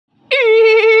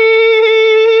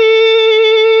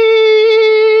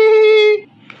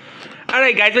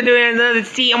Alright guys, we're doing another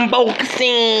unboxing.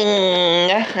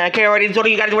 Okay, I already told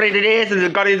you guys what it is.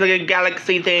 It's got this like a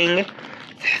Galaxy thing.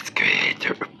 Let's go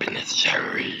to open this,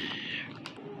 shall we?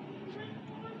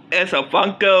 It's a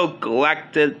Funko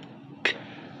Galactic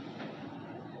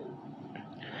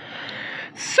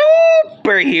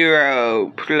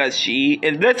superhero plushie.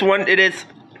 And this one, it is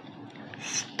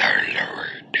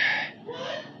Star-Lord.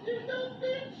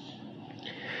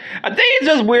 I think it's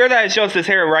just weird that it shows his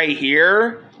hair right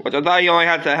here. Which I thought he only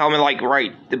had the helmet like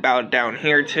right about down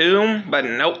here too. But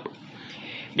nope.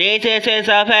 This is his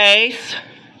face.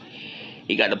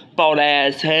 He got a bald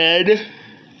ass head.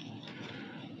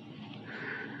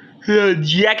 The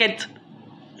jacket.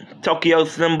 Tokyo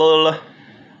symbol.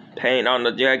 Paint on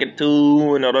the jacket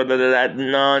too. And all of that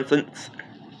nonsense.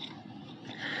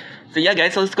 So yeah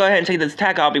guys, so let's go ahead and take this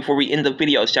tag off before we end the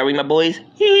video, shall we, my boys?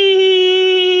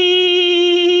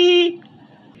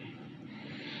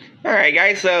 Alright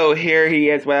guys, so here he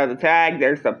is without the tag.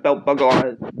 There's the belt buckle on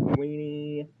his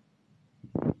weenie.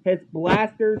 His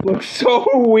blasters look so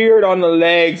weird on the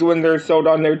legs when they're sewed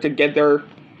on there together.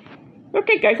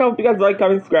 Okay guys, I hope you guys like,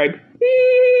 comment, subscribe.